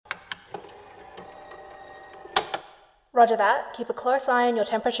Roger that. Keep a close eye on your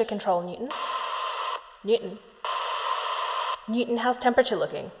temperature control, Newton. Newton. Newton, how's temperature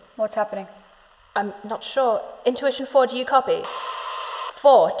looking? What's happening? I'm not sure. Intuition 4, do you copy?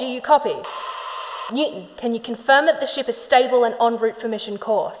 4, do you copy? Newton, can you confirm that the ship is stable and en route for mission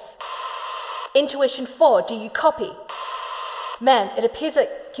course? Intuition 4, do you copy? Ma'am, it appears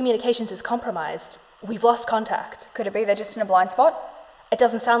that communications is compromised. We've lost contact. Could it be they're just in a blind spot? It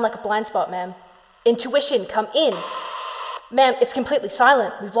doesn't sound like a blind spot, ma'am. Intuition, come in. Ma'am, it's completely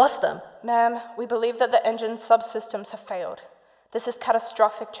silent. We've lost them. Ma'am, we believe that the engine subsystems have failed. This is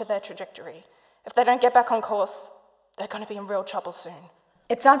catastrophic to their trajectory. If they don't get back on course, they're going to be in real trouble soon.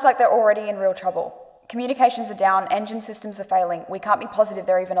 It sounds like they're already in real trouble. Communications are down, engine systems are failing. We can't be positive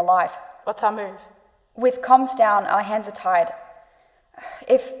they're even alive. What's our move? With comms down, our hands are tied.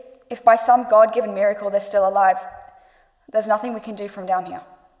 If by some God-given miracle they're still alive, there's nothing we can do from down here.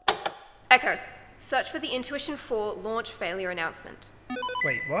 Echo, search for the Intuition 4 launch failure announcement.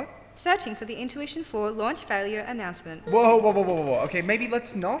 Wait, what? Searching for the Intuition 4 launch failure announcement. Whoa. Okay, maybe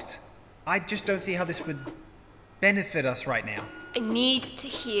let's not? I just don't see how this would benefit us right now. I need to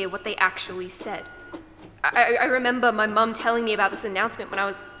hear what they actually said. I remember my mum telling me about this announcement when I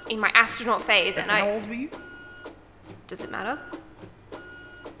was in my astronaut phase, and How old were you? Does it matter?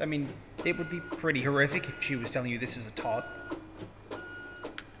 I mean, it would be pretty horrific if she was telling you this as a tot.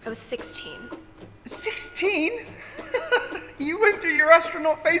 I was 16. 16? You went through your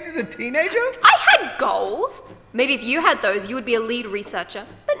astronaut phase as a teenager? I had goals. Maybe if you had those, you would be a lead researcher.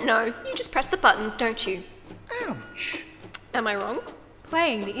 But no, you just press the buttons, don't you? Ouch. Am I wrong?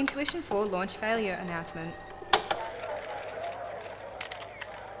 Playing the Intuition 4 launch failure announcement.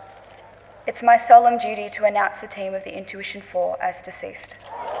 It's my solemn duty to announce the team of the Intuition 4 as deceased.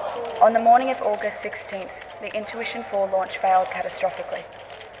 On the morning of August 16th, the Intuition 4 launch failed catastrophically.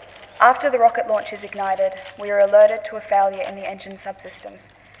 After the rocket launch is ignited, we are alerted to a failure in the engine subsystems,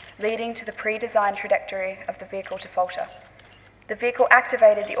 leading to the pre-designed trajectory of the vehicle to falter. The vehicle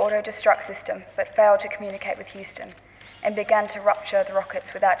activated the auto-destruct system but failed to communicate with Houston and began to rupture the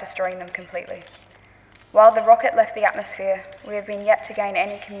rockets without destroying them completely. While the rocket left the atmosphere, we have been yet to gain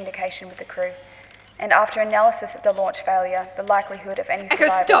any communication with the crew, and after analysis of the launch failure, the likelihood of any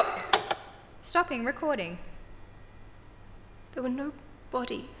survivors is... Stopping recording. There were no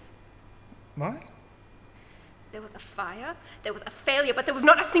bodies. What? There was a fire, there was a failure, but there was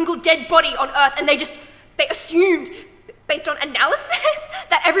not a single dead body on Earth, and they assumed, based on analysis,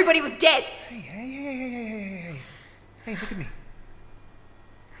 that everybody was dead. Hey, look at me.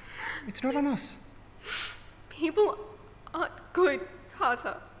 It's not on us. People aren't good,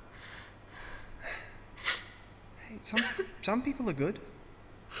 Carter. Hey, some people are good.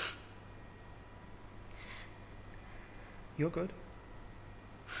 You're good.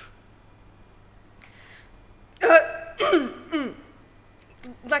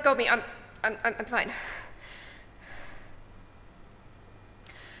 Let go of me. I'm fine.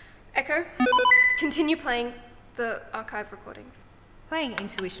 Echo, continue playing the archive recordings. Playing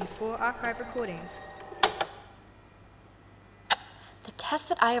Intuition 4 archive recordings. The tests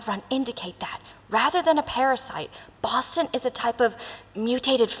that I have run indicate that, rather than a parasite, Boston is a type of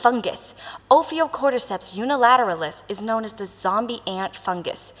mutated fungus. Ophiocordyceps unilateralis is known as the zombie ant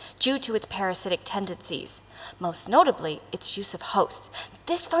fungus, due to its parasitic tendencies. Most notably, its use of hosts.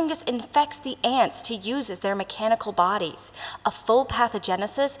 This fungus infects the ants to use as their mechanical bodies. A full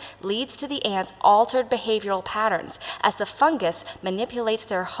pathogenesis leads to the ants' altered behavioral patterns as the fungus manipulates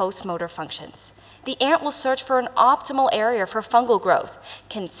their host motor functions. The ant will search for an optimal area for fungal growth,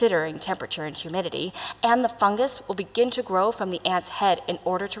 considering temperature and humidity, and the fungus will begin to grow from the ant's head in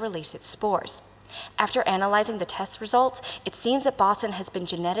order to release its spores. After analyzing the test results, it seems that Boston has been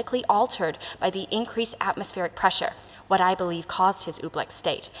genetically altered by the increased atmospheric pressure, what I believe caused his oobleck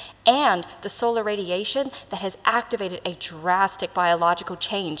state, and the solar radiation that has activated a drastic biological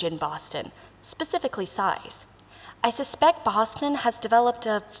change in Boston, specifically size. I suspect Boston has developed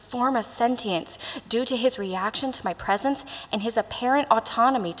a form of sentience due to his reaction to my presence and his apparent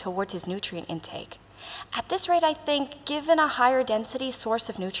autonomy towards his nutrient intake. At this rate, I think, given a higher density source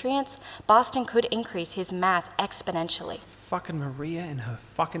of nutrients, Boston could increase his mass exponentially. Fucking Maria and her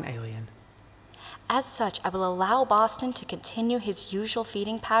fucking alien. As such, I will allow Boston to continue his usual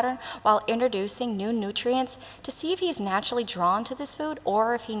feeding pattern while introducing new nutrients to see if he is naturally drawn to this food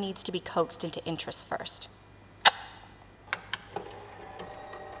or if he needs to be coaxed into interest first.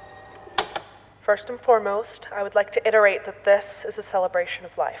 First and foremost, I would like to iterate that this is a celebration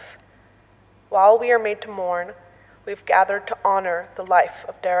of life. While we are made to mourn, we've gathered to honor the life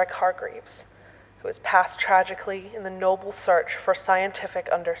of Derek Hargreaves, who has passed tragically in the noble search for scientific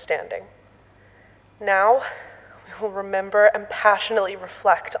understanding. Now, We will remember and passionately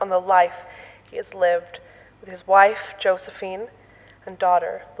reflect on the life he has lived with his wife, Josephine, and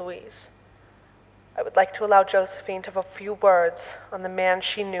daughter, Louise. I would like to allow Josephine to have a few words on the man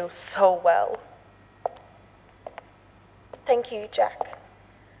she knew so well. Thank you, Jack.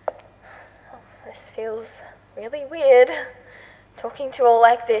 Oh, this feels really weird, talking to all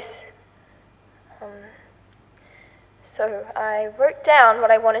like this. So I wrote down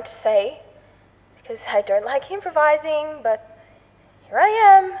what I wanted to say, because I don't like improvising, but here I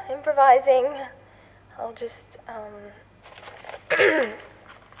am, improvising. I'll just, I'm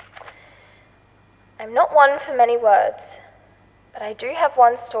not one for many words, but I do have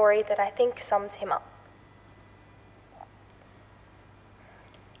one story that I think sums him up.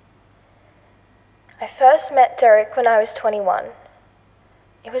 I first met Derek when I was 21.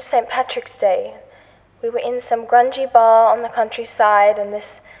 It was St. Patrick's Day. We were in some grungy bar on the countryside, and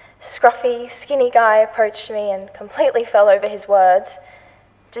this scruffy, skinny guy approached me and completely fell over his words.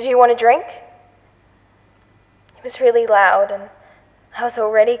 "Did you want a drink?" It was really loud, and I was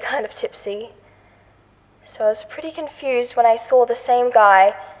already kind of tipsy. So I was pretty confused when I saw the same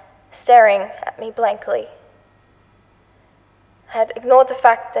guy staring at me blankly. I had ignored the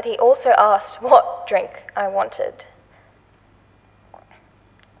fact that he also asked what drink I wanted.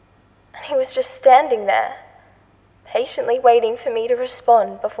 And he was just standing there, patiently waiting for me to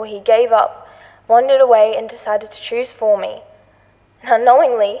respond before he gave up, wandered away, and decided to choose for me. And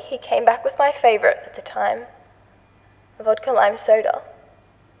unknowingly, he came back with my favorite at the time, a vodka lime soda.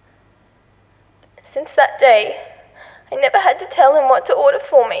 Since that day, I never had to tell him what to order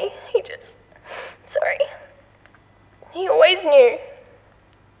for me. He always knew.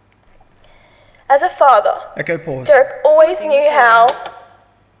 As a father, Okay, pause. Derek always knew how.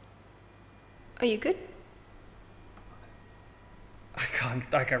 Are you good? I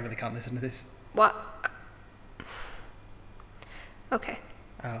really can't listen to this. What? Okay.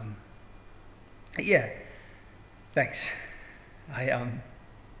 Yeah. Thanks. I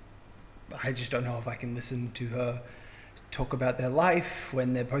just don't know if I can listen to her talk about their life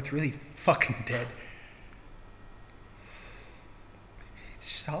when they're both really fucking dead. It's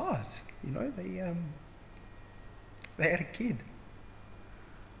just hard, you know. They had a kid.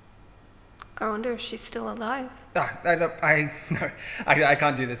 I wonder if she's still alive. I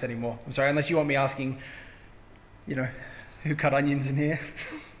can't do this anymore. I'm sorry, unless you want me asking, you know, who cut onions in here?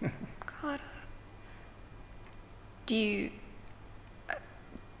 God. Do you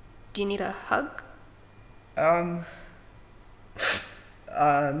need a hug? No,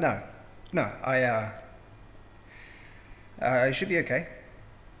 I should be okay.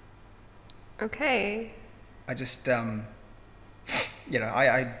 Okay. I just, I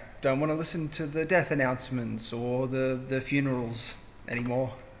don't want to listen to the death announcements or the funerals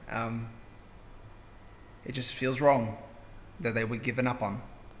anymore. It just feels wrong that they were given up on.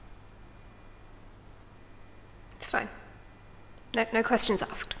 It's fine. No questions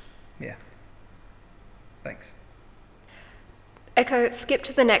asked. Yeah. Thanks. Echo, skip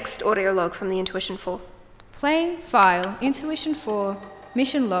to the next audio log from the Intuition 4. Playing file, Intuition 4,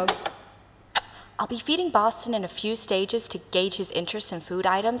 mission log. I'll be feeding Boston in a few stages to gauge his interest in food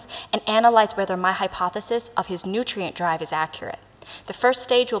items and analyze whether my hypothesis of his nutrient drive is accurate. The first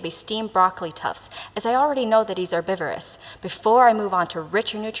stage will be steamed broccoli tufts, as I already know that he's herbivorous, before I move on to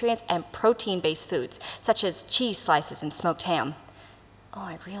richer nutrients and protein-based foods, such as cheese slices and smoked ham. Oh,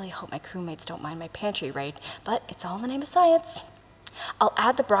 I really hope my crewmates don't mind my pantry raid, but it's all in the name of science. I'll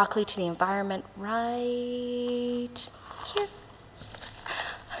add the broccoli to the environment right here.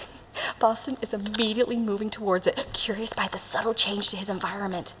 Boston is immediately moving towards it, curious by the subtle change to his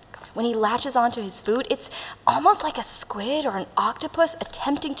environment. When he latches onto his food, it's almost like a squid or an octopus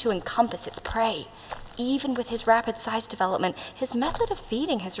attempting to encompass its prey. Even with his rapid size development, his method of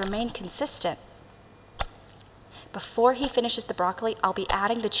feeding has remained consistent. Before he finishes the broccoli, I'll be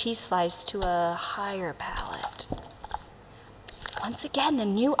adding the cheese slice to a higher palate. Once again, the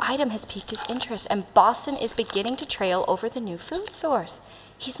new item has piqued his interest, and Boston is beginning to trail over the new food source.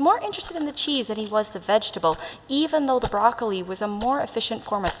 He's more interested in the cheese than he was the vegetable, even though the broccoli was a more efficient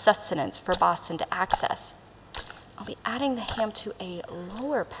form of sustenance for Boston to access. I'll be adding the ham to a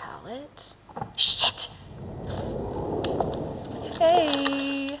lower palate. Shit!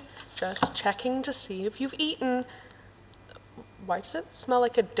 Hey, just checking to see if you've eaten. Why does it smell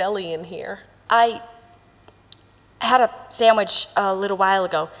like a deli in here? I had a sandwich a little while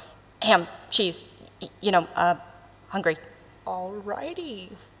ago. Ham, cheese, hungry.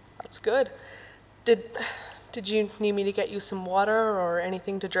 Alrighty, that's good. Did you need me to get you some water or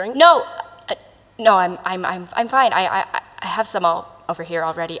anything to drink? No, I'm fine. I have some all over here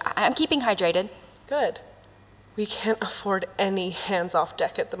already. I'm keeping hydrated. Good. We can't afford any hands-off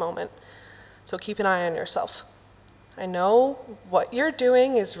deck at the moment, so keep an eye on yourself. I know what you're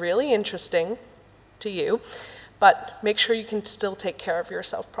doing is really interesting to you, but make sure you can still take care of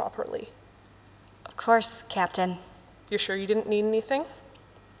yourself properly. Of course, Captain. You're sure you didn't need anything?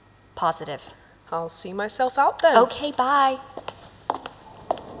 Positive. I'll see myself out then. Okay, bye.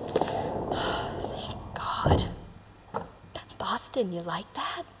 Thank God. Boston, you like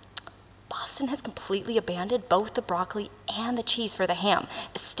that? Boston has completely abandoned both the broccoli and the cheese for the ham,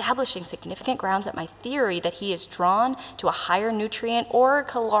 establishing significant grounds at my theory that he is drawn to a higher nutrient or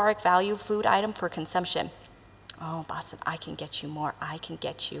caloric value food item for consumption. Oh, Boston, I can get you more. I can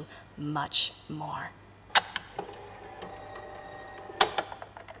get you much more.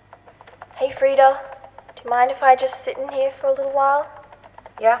 Hey, Freda. Do you mind if I just sit in here for a little while?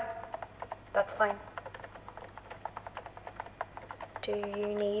 Yeah, that's fine. Do you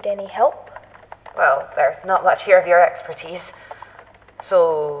need any help? Well, there's not much here of your expertise.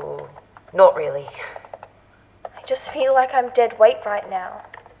 So, not really. I just feel like I'm dead weight right now.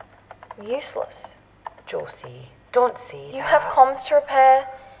 I'm useless. Josie, don't say that. You have comms to repair.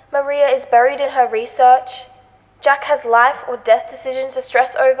 Maria is buried in her research. Jack has life or death decisions to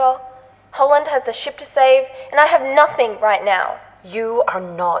stress over. Holland has the ship to save, and I have nothing right now. You are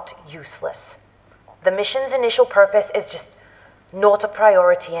not useless. The mission's initial purpose is just not a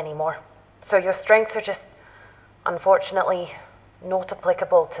priority anymore. So your strengths are just, unfortunately, not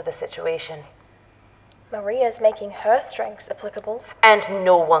applicable to the situation. Maria's making her strengths applicable. And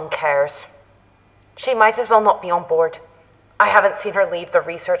no one cares. She might as well not be on board. I haven't seen her leave the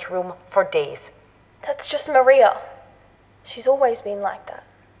research room for days. That's just Maria. She's always been like that.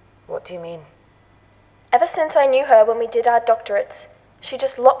 What do you mean? Ever since I knew her when we did our doctorates, she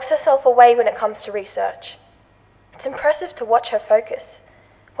just locks herself away when it comes to research. It's impressive to watch her focus,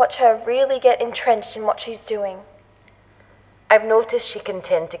 watch her really get entrenched in what she's doing. I've noticed she can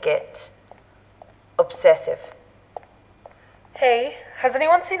tend to get obsessive. Hey, has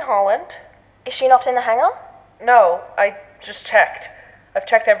anyone seen Holland? Is she not in the hangar? No, I just checked. I've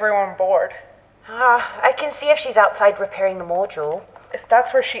checked everyone on board. I can see if she's outside repairing the module. If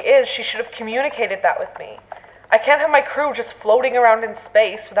that's where she is, she should have communicated that with me. I can't have my crew just floating around in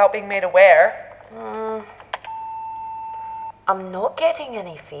space without being made aware. I'm not getting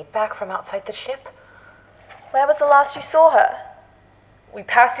any feedback from outside the ship. Where was the last you saw her? We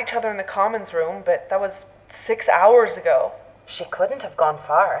passed each other in the commons room, but that was 6 hours ago. She couldn't have gone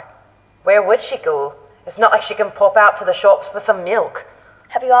far. Where would she go? It's not like she can pop out to the shops for some milk.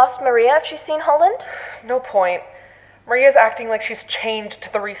 Have you asked Maria if she's seen Holland? No point. Maria's acting like she's chained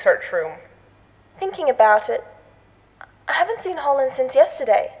to the research room. Thinking about it, I haven't seen Holland since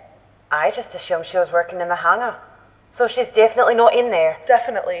yesterday. I just assumed she was working in the hangar. So she's definitely not in there.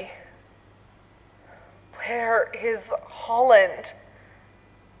 Definitely. Where is Holland?